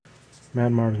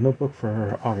Mad Marv's notebook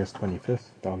for August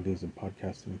 25th, Dog Days of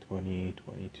Podcasting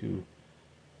 2022.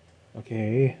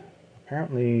 Okay,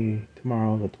 apparently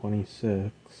tomorrow, the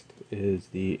 26th, is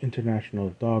the International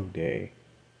Dog Day.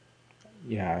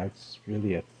 Yeah, it's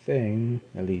really a thing.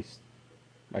 At least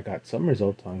I got some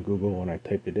results on Google when I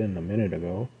typed it in a minute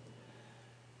ago.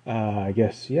 I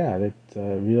guess, yeah, that's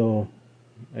a real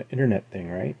internet thing,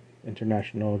 right?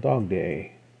 International Dog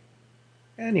Day.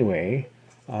 Anyway,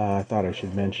 I thought I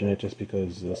should mention it just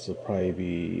because this will probably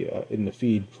be in the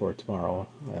feed for tomorrow,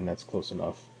 and that's close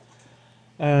enough.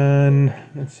 And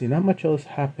let's see, not much else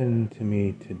happened to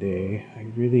me today. I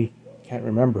really can't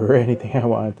remember anything I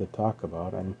wanted to talk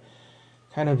about. I'm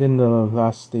kind of in the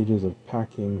last stages of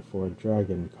packing for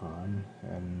Dragon Con,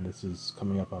 and this is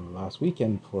coming up on the last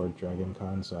weekend for Dragon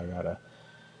Con, so I gotta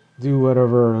do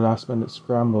whatever last minute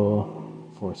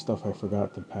scramble for stuff I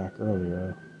forgot to pack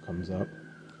earlier comes up.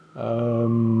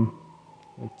 Um,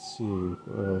 let's see,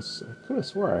 what else? I could have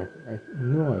swore I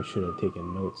knew I should have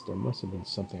taken notes. There must have been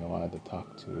something I wanted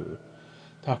to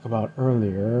talk about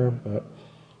earlier, but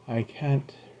I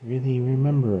can't really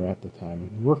remember at the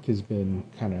time. Work has been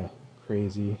kind of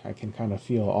crazy. I can kind of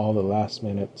feel all the last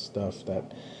minute stuff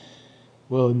that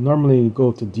will normally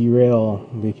go to derail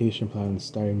vacation plans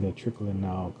starting to trickle in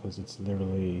now because it's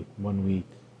literally 1 week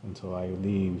until I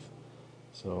leave.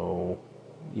 So,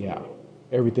 yeah,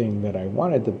 everything that I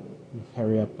wanted to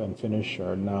hurry up and finish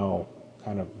are now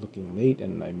kind of looking late,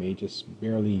 and I may just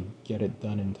barely get it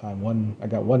done in time. I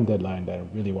got one deadline that I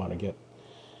really want to get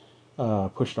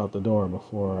pushed out the door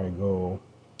before I go,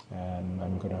 and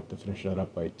I'm gonna have to finish that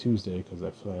up by Tuesday because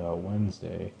I fly out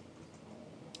Wednesday.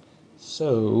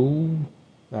 So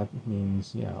that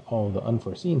means, yeah, all the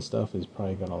unforeseen stuff is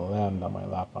probably gonna land on my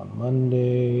lap on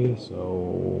Monday.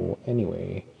 So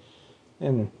anyway,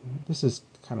 and this has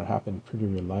kind of happened pretty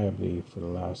reliably for the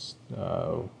last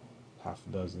half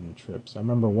dozen trips. I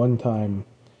remember one time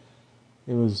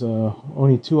it was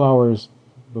only 2 hours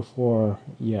before,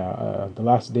 the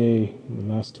last day,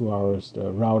 the last 2 hours,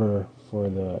 the router for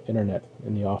the internet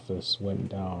in the office went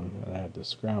down, and I had to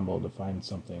scramble to find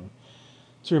something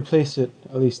to replace it,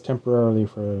 at least temporarily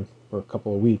for a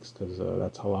couple of weeks, because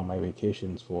that's how long my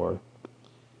vacation's for.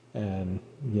 And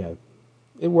yeah,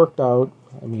 it worked out.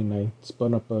 I mean, I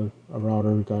spun up a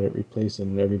router, got it replaced,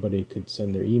 and everybody could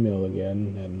send their email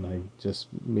again. And I just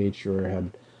made sure I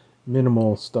had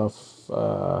minimal stuff,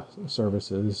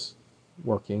 services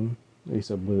working. At least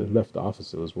with the left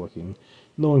office, it was working.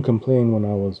 No one complained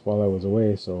while I was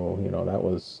away, so that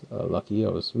was lucky. I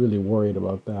was really worried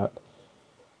about that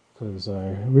because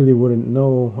I really wouldn't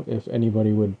know if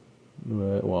anybody would.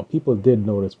 Well, people did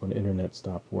notice when the internet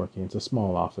stopped working. It's a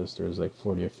small office. There's like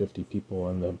 40 or 50 people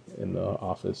in the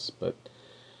office, but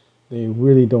they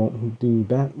really don't do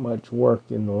that much work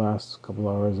in the last couple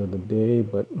hours of the day.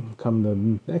 But come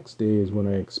the next day is when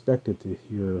I expected to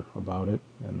hear about it,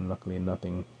 and luckily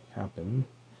nothing happened.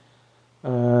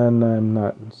 And I'm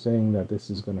not saying that this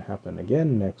is going to happen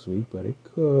again next week, but it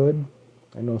could.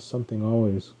 I know something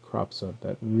always crops up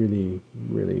that really,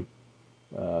 really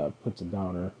puts a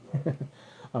downer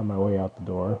on my way out the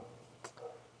door.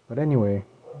 But anyway,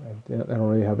 I don't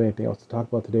really have anything else to talk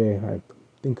about today. I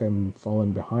think I'm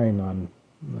falling behind on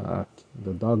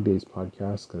the Dog Days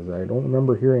podcast because I don't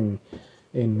remember hearing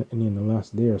any in the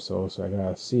last day or so. So I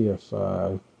gotta see if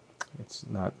it's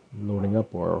not loading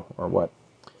up or what.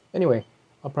 Anyway,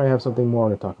 I'll probably have something more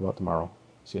to talk about tomorrow.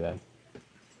 See you then.